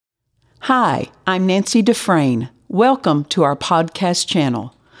Hi, I'm Nancy Dufresne. Welcome to our podcast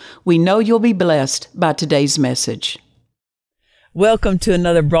channel. We know you'll be blessed by today's message. Welcome to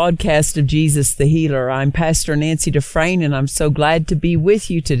another broadcast of Jesus the Healer. I'm Pastor Nancy Dufresne, and I'm so glad to be with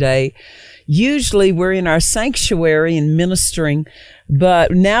you today. Usually we're in our sanctuary and ministering,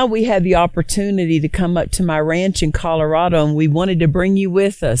 but now we have the opportunity to come up to my ranch in Colorado, and we wanted to bring you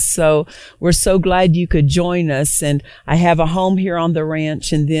with us. So we're so glad you could join us. And I have a home here on the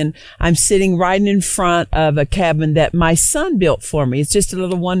ranch, and then I'm sitting right in front of a cabin that my son built for me. It's just a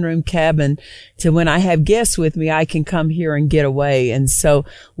little one-room cabin to when I have guests with me, I can come here and get away. And so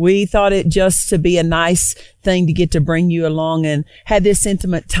we thought it just to be a nice thing to get to bring you along and have this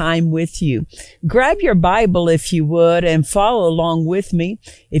intimate time with you. Grab your Bible if you would and follow along with me.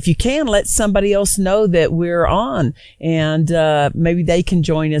 If you can, let somebody else know that we're on, and maybe they can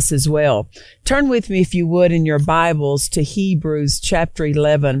join us as well. Turn with me if you would in your Bibles to Hebrews chapter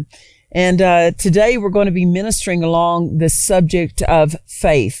 11. And today we're going to be ministering along the subject of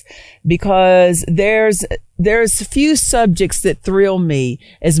faith, because there's few subjects that thrill me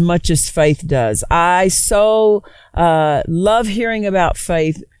as much as faith does. I so love hearing about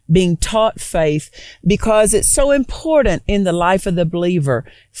faith, being taught faith, because it's so important in the life of the believer.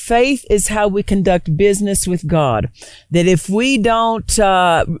 Faith is how we conduct business with God. That if we don't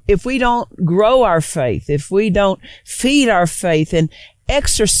grow our faith, if we don't feed our faith and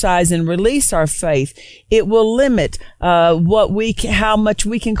exercise and release our faith, it will limit how much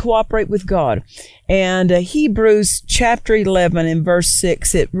we can cooperate with God. And Hebrews chapter 11 and verse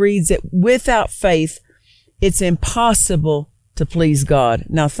 6, it reads that without faith, it's impossible to please God.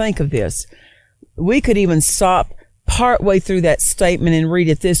 Now think of this. We could even stop partway through that statement and read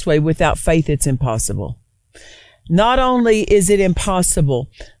it this way: without faith, it's impossible. Not only is it impossible,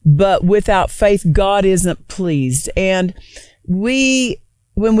 but without faith, God isn't pleased. And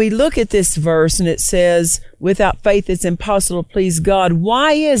when we look at this verse and it says, without faith, it's impossible to please God.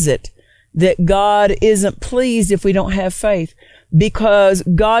 Why is it that God isn't pleased if we don't have faith? Because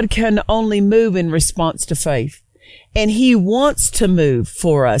God can only move in response to faith. And He wants to move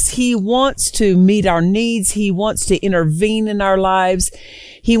for us. He wants to meet our needs. He wants to intervene in our lives.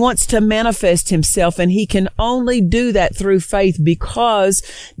 He wants to manifest Himself, and He can only do that through faith, because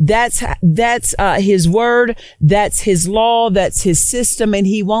that's His word, that's His law, that's His system, and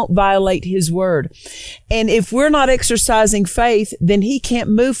He won't violate His word. And if we're not exercising faith, then He can't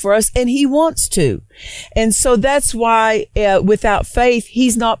move for us, and He wants to. And so that's why without faith,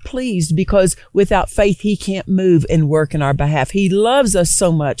 He's not pleased, because without faith, He can't move and work in our behalf. He loves us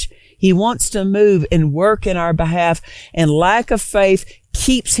so much. He wants to move and work in our behalf, and lack of faith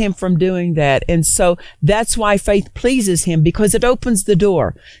keeps Him from doing that. And so that's why faith pleases Him, because it opens the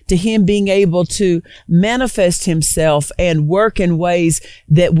door to Him being able to manifest Himself and work in ways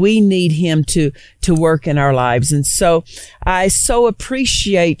that we need Him to work in our lives. And so I so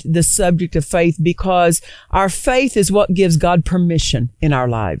appreciate the subject of faith, because our faith is what gives God permission in our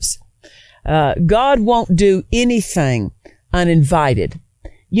lives. God won't do anything uninvited.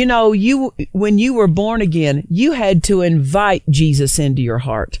 You know, when you were born again, you had to invite Jesus into your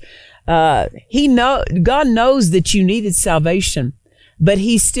heart. God knows that you needed salvation, but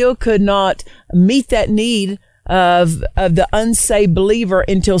He still could not meet that need of the unsaved believer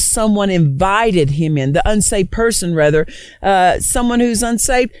until someone invited Him in. The unsaved person, rather, someone who's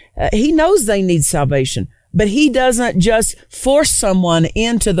unsaved, He knows they need salvation. But He doesn't just force someone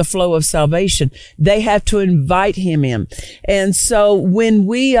into the flow of salvation. They have to invite Him in. And so when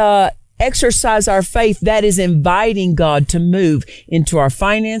we exercise our faith, that is inviting God to move into our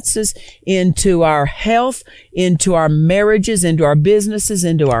finances, into our health, into our marriages, into our businesses,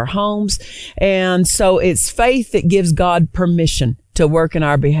 into our homes. And so it's faith that gives God permission to work in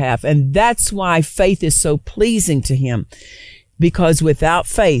our behalf. And that's why faith is so pleasing to Him, because without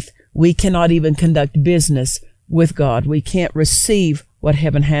faith, we cannot even conduct business with God. We can't receive what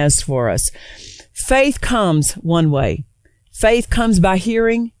heaven has for us. Faith comes one way. Faith comes by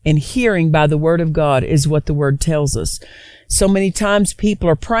hearing, and hearing by the word of God is what the word tells us. So many times people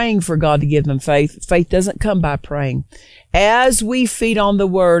are praying for God to give them faith. Faith doesn't come by praying. As we feed on the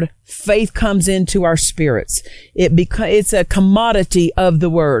word, faith comes into our spirits. It's a commodity of the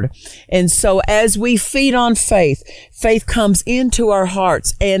word. And so as we feed on faith, faith comes into our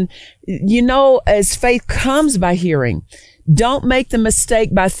hearts. And you know, as faith comes by hearing, don't make the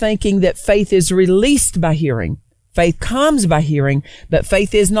mistake by thinking that faith is released by hearing. Faith comes by hearing, but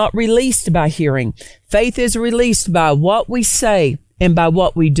faith is not released by hearing. Faith is released by what we say and by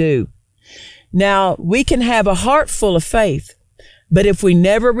what we do. Now, we can have a heart full of faith, but if we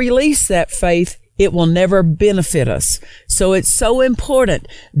never release that faith, it will never benefit us. So it's so important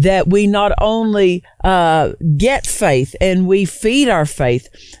that we not only get faith and we feed our faith,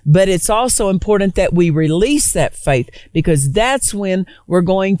 but it's also important that we release that faith, because that's when we're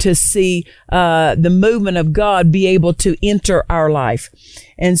going to see the movement of God be able to enter our life.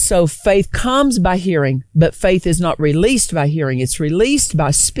 And so faith comes by hearing, but faith is not released by hearing. It's released by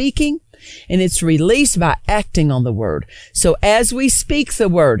speaking, and it's released by acting on the word. So as we speak the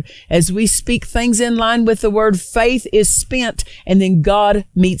word, as we speak things in line with the word, faith is spent, and then God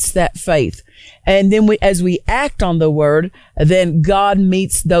meets that faith. And then as we act on the word, then God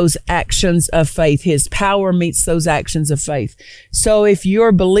meets those actions of faith. His power meets those actions of faith. So if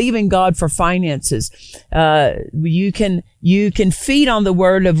you're believing God for finances, you can feed on the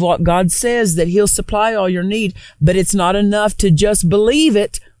word of what God says, that he'll supply all your need, but it's not enough to just believe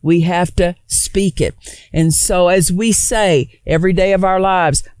it. We have to speak it. And so as we say every day of our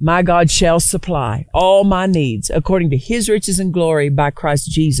lives, my God shall supply all my needs according to his riches and glory by Christ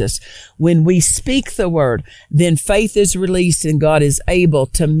Jesus. When we speak the word, then faith is released and God is able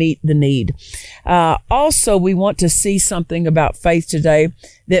to meet the need. Also, we want to see something about faith today,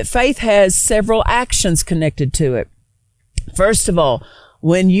 that faith has several actions connected to it. First of all,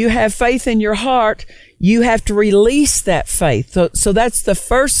 when you have faith in your heart, you have to release that faith. So that's the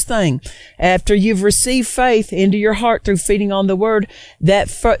first thing. After you've received faith into your heart through feeding on the word, that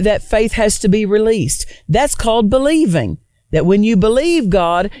faith has to be released. That's called believing. That when you believe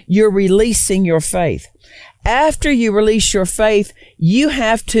God, you're releasing your faith. After you release your faith, you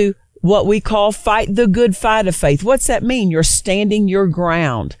have to, what we call, fight the good fight of faith. What's that mean? You're standing your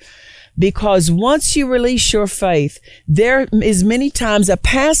ground. Because once you release your faith, there is many times a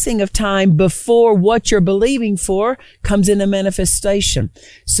passing of time before what you're believing for comes in a manifestation.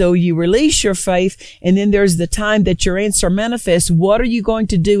 So you release your faith, and then there's the time that your answer manifests. What are you going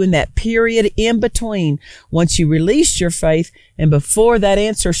to do in that period in between? Once you release your faith and before that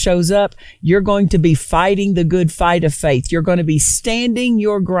answer shows up, you're going to be fighting the good fight of faith. You're going to be standing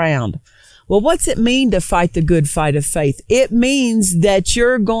your ground. Well, what's it mean to fight the good fight of faith? It means that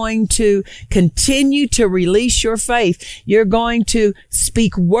you're going to continue to release your faith. You're going to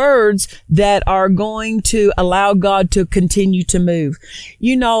speak words that are going to allow God to continue to move.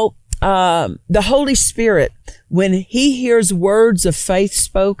 You know, the Holy Spirit, when he hears words of faith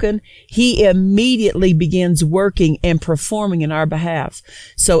spoken, he immediately begins working and performing in our behalf.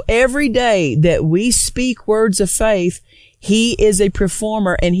 So every day that we speak words of faith, he is a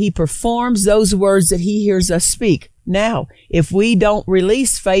performer, and he performs those words that he hears us speak. Now, if we don't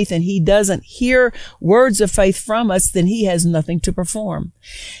release faith and he doesn't hear words of faith from us, then he has nothing to perform.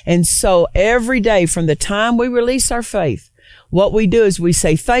 And so every day from the time we release our faith, what we do is we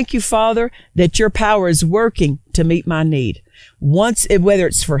say, thank you, Father, that your power is working to meet my need. Whether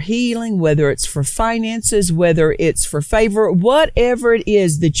it's for healing, whether it's for finances, whether it's for favor, whatever it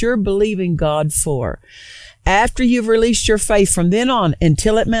is that you're believing God for. After you've released your faith, from then on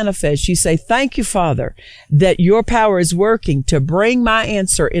until it manifests, you say, thank you, Father, that your power is working to bring my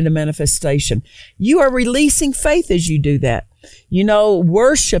answer into manifestation. You are releasing faith as you do that. You know,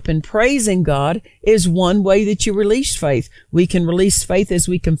 worship and praising God is one way that you release faith. We can release faith as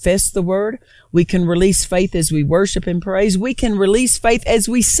we confess the word. We can release faith as we worship and praise. We can release faith as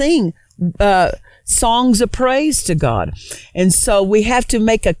we sing songs of praise to God. And so we have to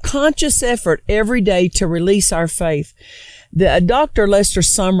make a conscious effort every day to release our faith. Dr. Lester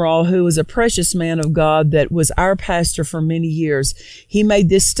Sumrall, who was a precious man of God that was our pastor for many years, he made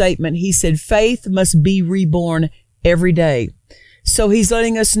this statement. He said, faith must be reborn every day. So he's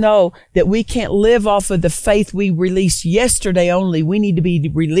letting us know that we can't live off of the faith we released yesterday only. We need to be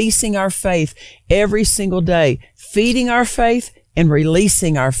releasing our faith every single day, feeding our faith and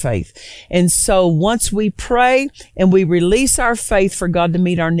releasing our faith. And so once we pray and we release our faith for God to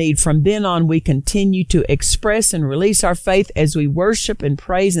meet our need, from then on we continue to express and release our faith as we worship and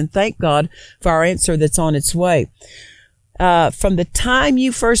praise and thank God for our answer that's on its way. From the time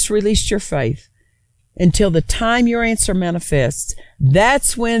you first released your faith until the time your answer manifests,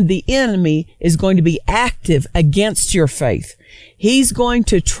 that's when the enemy is going to be active against your faith. He's going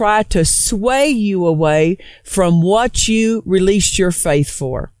to try to sway you away from what you released your faith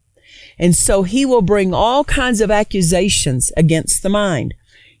for. And so he will bring all kinds of accusations against the mind.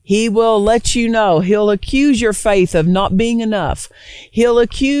 He will let you know. He'll accuse your faith of not being enough. He'll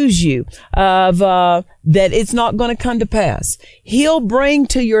accuse you of that it's not going to come to pass. He'll bring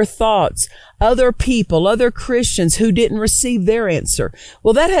to your thoughts other people, other Christians who didn't receive their answer.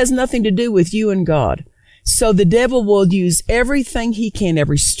 Well, that has nothing to do with you and God. So the devil will use everything he can,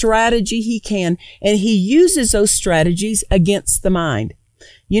 every strategy he can, and he uses those strategies against the mind.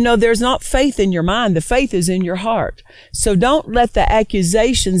 There's not faith in your mind. The faith is in your heart. So don't let the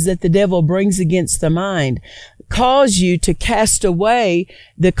accusations that the devil brings against the mind cause you to cast away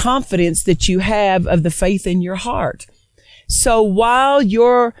the confidence that you have of the faith in your heart. So while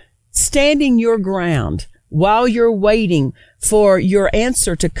you're standing your ground, while you're waiting for your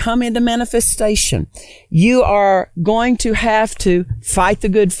answer to come into manifestation, you are going to have to fight the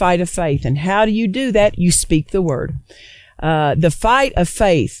good fight of faith. And how do you do that? You speak the word. The fight of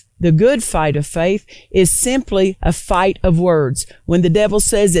faith, the good fight of faith, is simply a fight of words. When the devil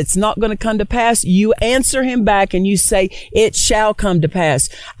says it's not going to come to pass, you answer him back and you say, it shall come to pass.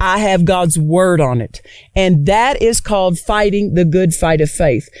 I have God's word on it. And that is called fighting the good fight of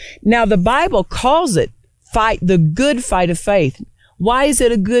faith. Now, the Bible calls it fight the good fight of faith. Why is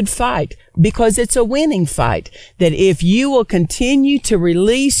it a good fight? Because it's a winning fight. That if you will continue to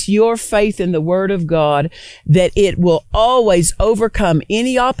release your faith in the Word of God, that it will always overcome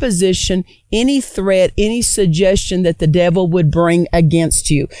any opposition, any threat, any suggestion that the devil would bring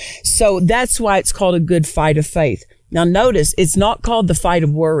against you. So that's why it's called a good fight of faith. Now notice, it's not called the fight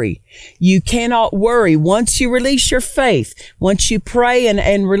of worry. You cannot worry. Once you release your faith, once you pray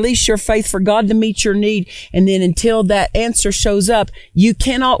and release your faith for God to meet your need, and then until that answer shows up, you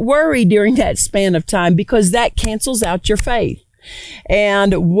cannot worry during that span of time, because that cancels out your faith.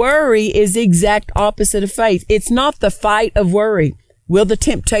 And worry is the exact opposite of faith. It's not the fight of worry. Will the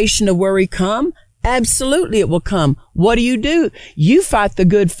temptation of worry come? Absolutely, it will come. What do? You fight the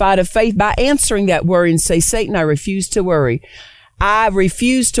good fight of faith by answering that worry and say, Satan, I refuse to worry. I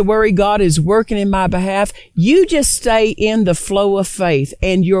refuse to worry. God is working in my behalf. You just stay in the flow of faith,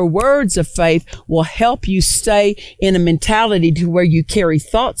 and your words of faith will help you stay in a mentality to where you carry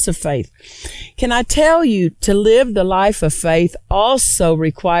thoughts of faith. Can I tell you, to live the life of faith also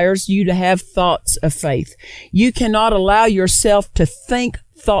requires you to have thoughts of faith. You cannot allow yourself to think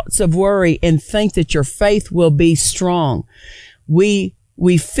thoughts of worry and think that your faith will be strong. We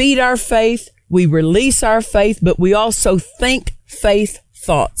feed our faith, we release our faith, but we also think faith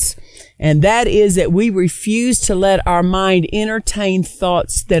thoughts. And that is that we refuse to let our mind entertain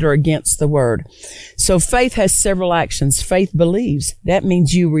thoughts that are against the word. So faith has several actions. Faith believes. That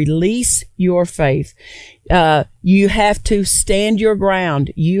means you release your faith. You have to stand your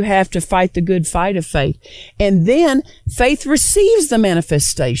ground. You have to fight the good fight of faith. And then faith receives the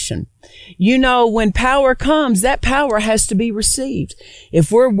manifestation. When power comes, that power has to be received.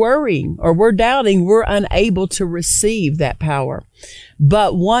 If we're worrying or we're doubting, we're unable to receive that power.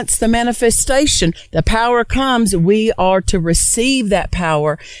 But once the manifestation, the power comes, we are to receive that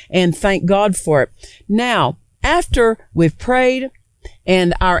power and thank God for it. Now, after we've prayed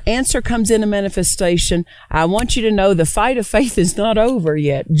and our answer comes in a manifestation, I want you to know the fight of faith is not over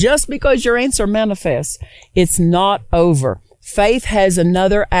yet. Just because your answer manifests, it's not over. Faith has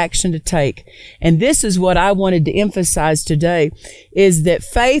another action to take. And this is what I wanted to emphasize today, is that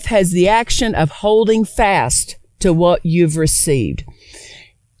faith has the action of holding fast to what you've received.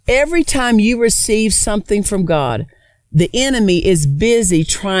 Every time you receive something from God, the enemy is busy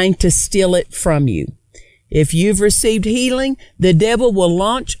trying to steal it from you. If you've received healing, the devil will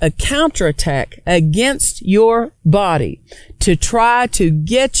launch a counterattack against your body to try to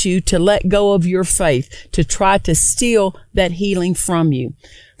get you to let go of your faith, to try to steal that healing from you.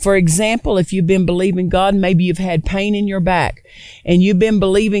 For example, if you've been believing God, maybe you've had pain in your back and you've been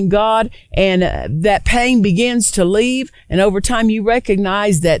believing God, and that pain begins to leave, and over time you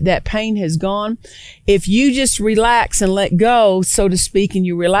recognize that that pain has gone. If you just relax and let go, so to speak, and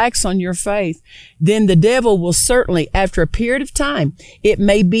you relax on your faith, then the devil will certainly, after a period of time, it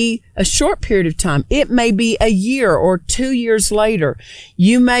may be a short period of time, it may be a year or 2 years later,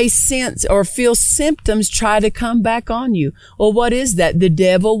 you may sense or feel symptoms try to come back on you. Well, what is that? The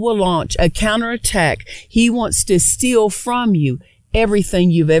devil will launch a counterattack. He wants to steal from you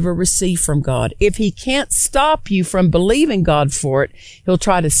everything you've ever received from God. If he can't stop you from believing God for it, he'll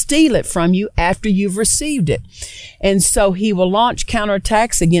try to steal it from you after you've received it. And so he will launch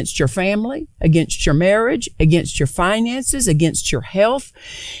counterattacks against your family, against your marriage, against your finances, against your health.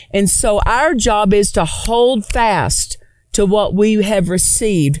 And so our job is to hold fast to what we have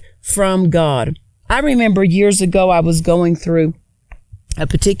received from God. I remember years ago I was going through a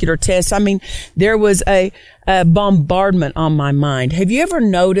particular test. There was a bombardment on my mind. Have you ever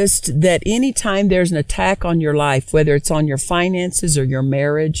noticed that anytime there's an attack on your life, whether it's on your finances or your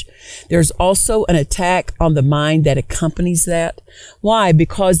marriage, there's also an attack on the mind that accompanies that? Why?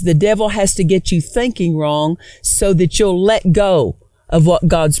 Because the devil has to get you thinking wrong so that you'll let go of what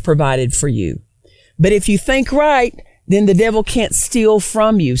God's provided for you. But if you think right, then the devil can't steal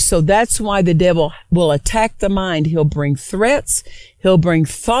from you. So that's why the devil will attack the mind. He'll bring threats. He'll bring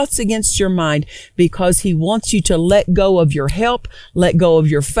thoughts against your mind because he wants you to let go of your help, let go of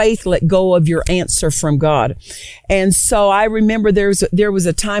your faith, let go of your answer from God. And so I remember there was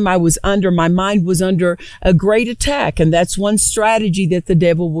a time my mind was under a great attack. And that's one strategy that the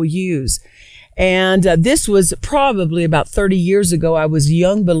devil will use. And this was probably about 30 years ago. I was a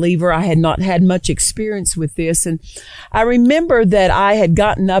young believer. I had not had much experience with this. And I remember that I had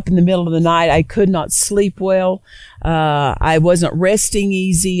gotten up in the middle of the night. I could not sleep well. I wasn't resting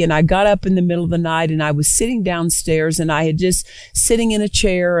easy. And I got up in the middle of the night and I was sitting downstairs and I had just sitting in a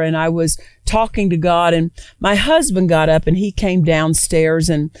chair and I was talking to God. And my husband got up and he came downstairs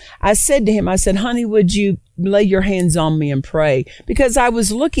and I said to him, I said, honey, would you lay your hands on me and pray? Because I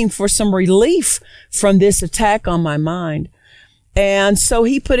was looking for some relief from this attack on my mind. And so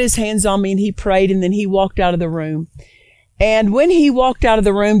he put his hands on me and he prayed and then he walked out of the room. And when he walked out of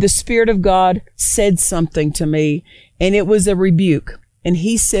the room, the Spirit of God said something to me and it was a rebuke. And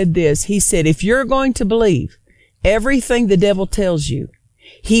he said this, he said, if you're going to believe everything the devil tells you,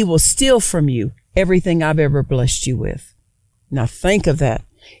 he will steal from you everything I've ever blessed you with. Now think of that.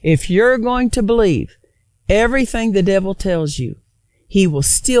 If you're going to believe everything the devil tells you, he will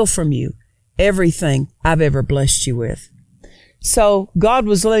steal from you everything I've ever blessed you with. So God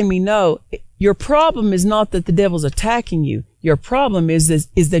was letting me know your problem is not that the devil's attacking you. Your problem is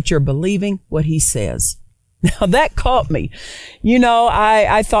that you're believing what he says. Now that caught me. You know,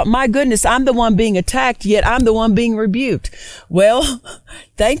 I thought, my goodness, I'm the one being attacked, yet I'm the one being rebuked. Well,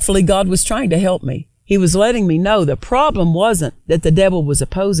 thankfully God was trying to help me. He was letting me know the problem wasn't that the devil was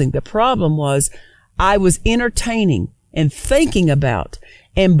opposing. The problem was I was entertaining and thinking about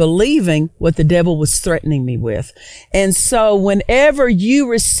and believing what the devil was threatening me with. And so whenever you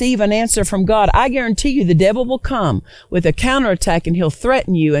receive an answer from God, I guarantee you the devil will come with a counterattack and he'll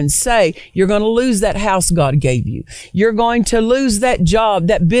threaten you and say, you're going to lose that house God gave you. You're going to lose that job,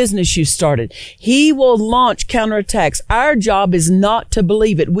 that business you started. He will launch counterattacks. Our job is not to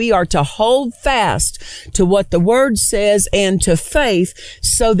believe it. We are to hold fast to what the word says and to faith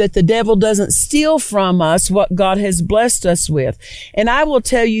so that the devil doesn't steal from us what God has blessed us with. And I will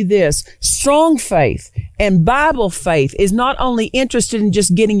tell you this, strong faith and Bible faith is not only interested in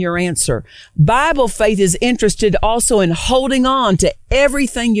just getting your answer. Bible faith is interested also in holding on to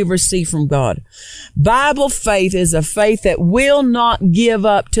everything you've received from God. Bible faith is a faith that will not give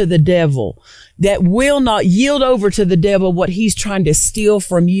up to the devil, that will not yield over to the devil what he's trying to steal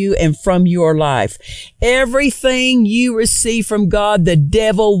from you and from your life. Everything you receive from God, the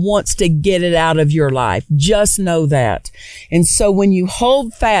devil wants to get it out of your life. Just know that. And so when you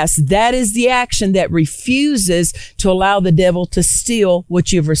hold fast, that is the action that refuses to allow the devil to steal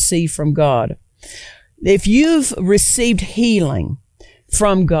what you've received from God. If you've received healing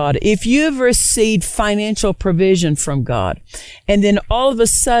from God, if you've received financial provision from God, and then all of a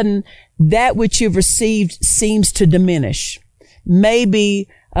sudden that which you've received seems to diminish. Maybe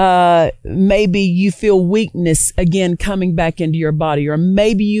you feel weakness again coming back into your body, or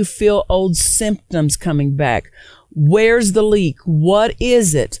maybe you feel old symptoms coming back. Where's the leak? What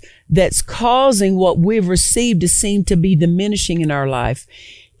is it that's causing what we've received to seem to be diminishing in our life?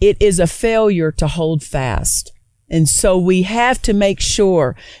 It is a failure to hold fast. And so we have to make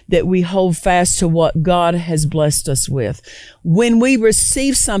sure that we hold fast to what God has blessed us with. When we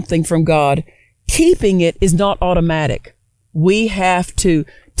receive something from God, keeping it is not automatic. We have to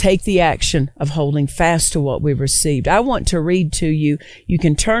take the action of holding fast to what we've received. I want to read to you. You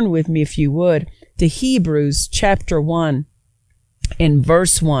can turn with me if you would to Hebrews chapter 1 and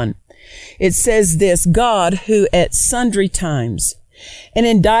verse 1. It says this, God, who at sundry times and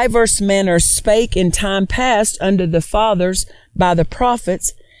in diverse manners spake in time past unto the fathers by the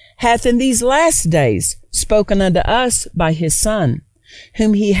prophets, hath in these last days spoken unto us by his Son,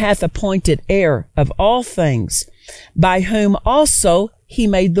 whom he hath appointed heir of all things, by whom also he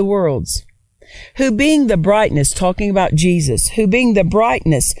made the worlds, who being the brightness, talking about Jesus, who being the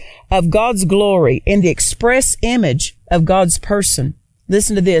brightness of God's glory in the express image of God's person,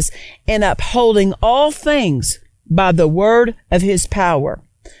 listen to this, and upholding all things by the word of his power.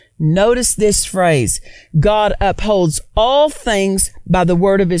 Notice this phrase, God upholds all things by the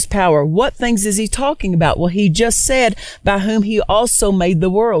word of his power. What things is he talking about? Well, he just said by whom he also made the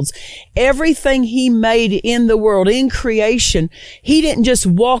worlds. Everything he made in the world, in creation, he didn't just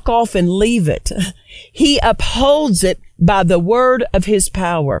walk off and leave it. He upholds it by the word of his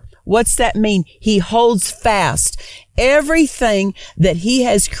power. What's that mean? He holds fast everything that he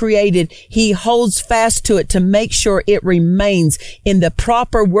has created, he holds fast to it to make sure it remains in the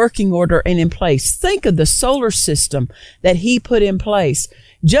proper working order and in place. Think of the solar system that he put in place.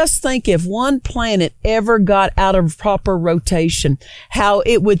 Just think if one planet ever got out of proper rotation, how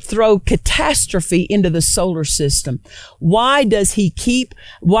it would throw catastrophe into the solar system. Why does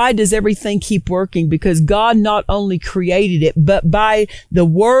everything keep working? Because God not only created it, but by the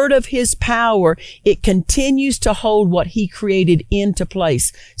word of his power, it continues to hold what he created into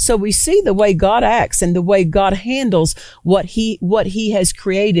place. So we see the way God acts and the way God handles what he has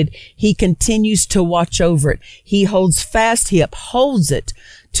created. He continues to watch over it. He holds fast. He upholds it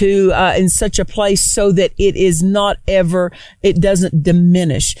in such a place so that it doesn't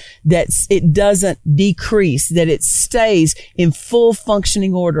diminish, that it doesn't decrease, that it stays in full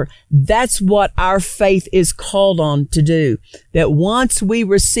functioning order. That's what our faith is called on to do. That once we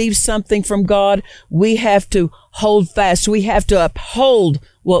receive something from God, we have to hold fast. We have to uphold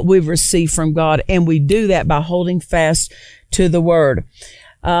what we've received from God. And we do that by holding fast to the word.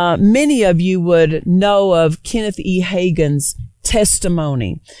 Many of you would know of Kenneth E. Hagin's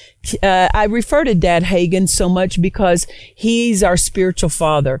testimony. I refer to Dad Hagin so much because he's our spiritual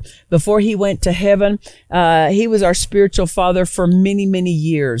father. Before he went to heaven, he was our spiritual father for many, many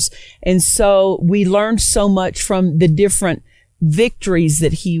years. And so we learned so much from the different victories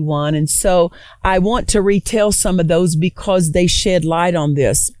that he won. And so I want to retell some of those because they shed light on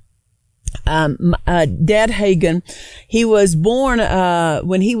this. Dad Hagin, he was born,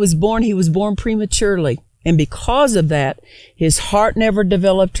 when he was born prematurely. And because of that, his heart never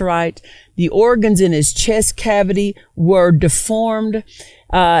developed right. The organs in his chest cavity were deformed.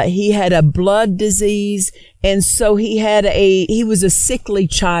 He had a blood disease. And so he was a sickly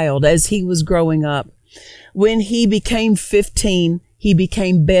child as he was growing up. When he became 15, he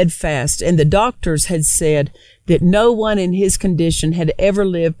became bedfast. And the doctors had said that no one in his condition had ever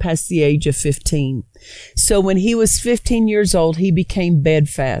lived past the age of 15. So when he was 15 years old, he became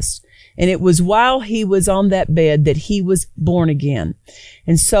bedfast. And it was while he was on that bed that he was born again.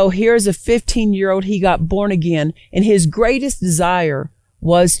 And so here's a 15-year-old, he got born again, and his greatest desire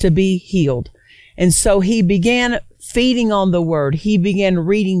was to be healed. And so he began feeding on the word. He began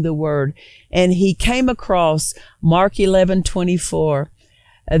reading the word, and he came across Mark 11:24,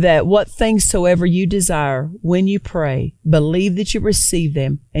 that what things soever you desire when you pray, believe that you receive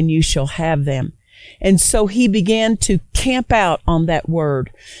them and you shall have them. And so he began to camp out on that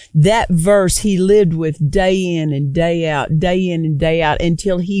word. That verse he lived with day in and day out,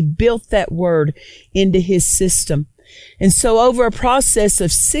 until he built that word into his system. And so over a process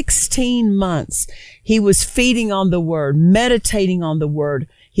of 16 months, he was feeding on the word, meditating on the word.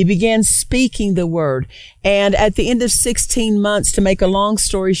 He began speaking the word. And at the end of 16 months, to make a long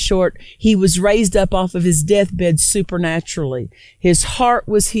story short, he was raised up off of his deathbed supernaturally. His heart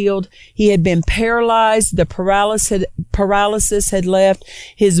was healed. He had been paralyzed. The paralysis had left.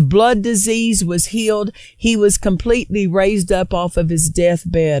 His blood disease was healed. He was completely raised up off of his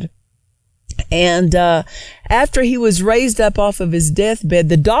deathbed. And after he was raised up off of his deathbed,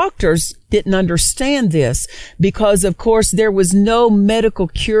 the doctors didn't understand this because, of course, there was no medical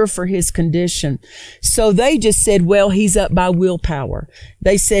cure for his condition. So they just said, well, he's up by willpower.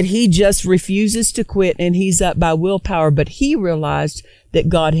 They said he just refuses to quit and he's up by willpower. But he realized that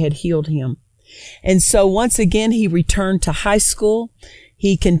God had healed him. And so once again, he returned to high school.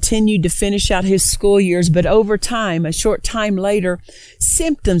 He continued to finish out his school years, but over time, a short time later,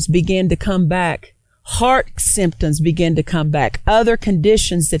 symptoms began to come back. Heart symptoms began to come back. Other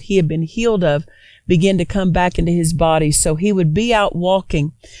conditions that he had been healed of began to come back into his body. So he would be out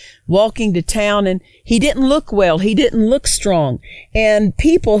walking to town, and he didn't look well. He didn't look strong. And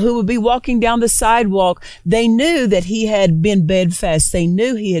people who would be walking down the sidewalk, they knew that he had been bedfast. They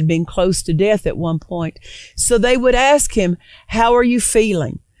knew he had been close to death at one point. So they would ask him, how are you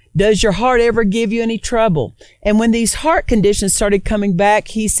feeling? Does your heart ever give you any trouble? And when these heart conditions started coming back,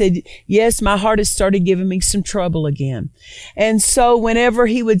 he said, yes, my heart has started giving me some trouble again. And so whenever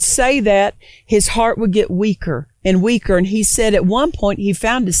he would say that, his heart would get weaker and weaker. And he said at one point he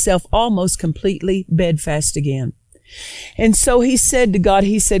found himself almost completely bedfast again. And so he said to God,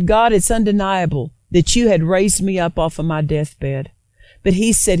 God, it's undeniable that you had raised me up off of my deathbed. But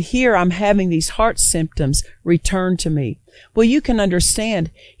he said, here I'm having these heart symptoms return to me. Well, you can understand.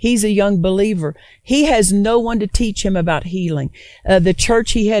 He's a young believer. He has no one to teach him about healing. The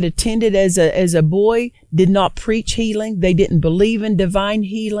church he had attended as a boy did not preach healing. They didn't believe in divine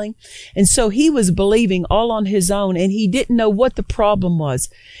healing. And so he was believing all on his own, and he didn't know what the problem was.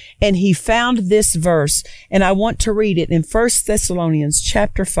 And he found this verse, and I want to read it in 1 Thessalonians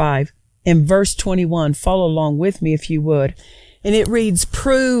chapter 5, in verse 21. Follow along with me if you would. And it reads,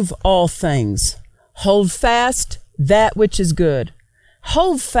 "Prove all things. Hold fast that which is good."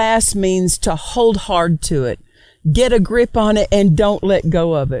 Hold fast means to hold hard to it. Get a grip on it and don't let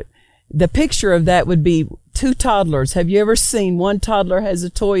go of it. The picture of that would be two toddlers. Have you ever seen one toddler has a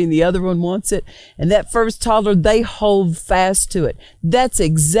toy and the other one wants it? And that first toddler, they hold fast to it. That's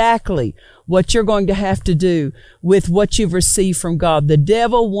exactly what you're going to have to do with what you've received from God. The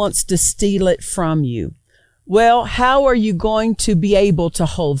devil wants to steal it from you. Well, how are you going to be able to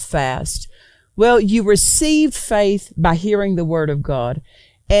hold fast? Well, you received faith by hearing the Word of God.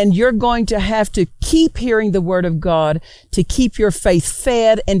 And you're going to have to keep hearing the Word of God to keep your faith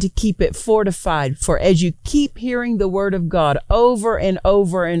fed and to keep it fortified. For as you keep hearing the Word of God over and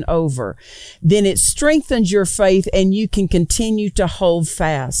over and over, then it strengthens your faith and you can continue to hold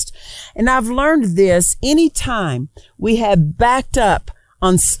fast. And I've learned this: anytime we have backed up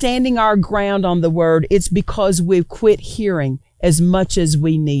on standing our ground on the Word, it's because we've quit hearing as much as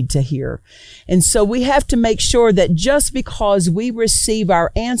we need to hear. And so we have to make sure that just because we receive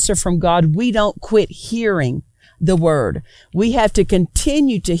our answer from God, we don't quit hearing the Word. We have to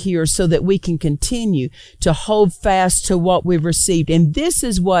continue to hear so that we can continue to hold fast to what we've received. And this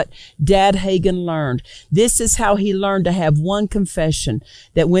is what Dad Hagin learned. This is how he learned to have one confession,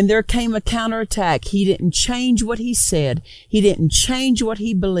 that when there came a counterattack, he didn't change what he said. He didn't change what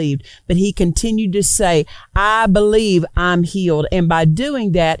he believed, but he continued to say, "I believe I'm healed." And by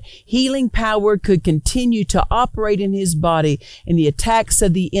doing that, healing power could continue to operate in his body and the attacks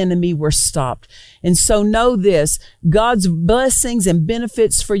of the enemy were stopped. And so know this: God's blessings and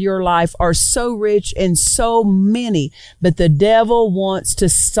benefits for your life are so rich and so many, but the devil wants to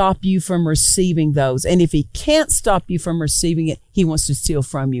stop you from receiving those. And if he can't stop you from receiving it, he wants to steal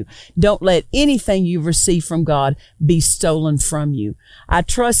from you. Don't let anything you've received from God be stolen from you. I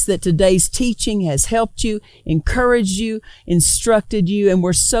trust that today's teaching has helped you, encouraged you, instructed you, and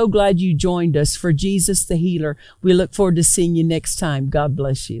we're so glad you joined us for Jesus the Healer. We look forward to seeing you next time. God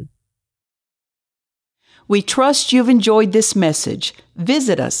bless you. We trust you've enjoyed this message.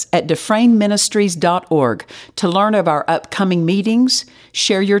 Visit us at DufresneMinistries.org to learn of our upcoming meetings,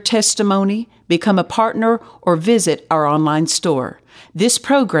 share your testimony, become a partner, or visit our online store. This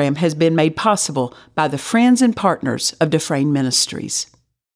program has been made possible by the friends and partners of Dufresne Ministries.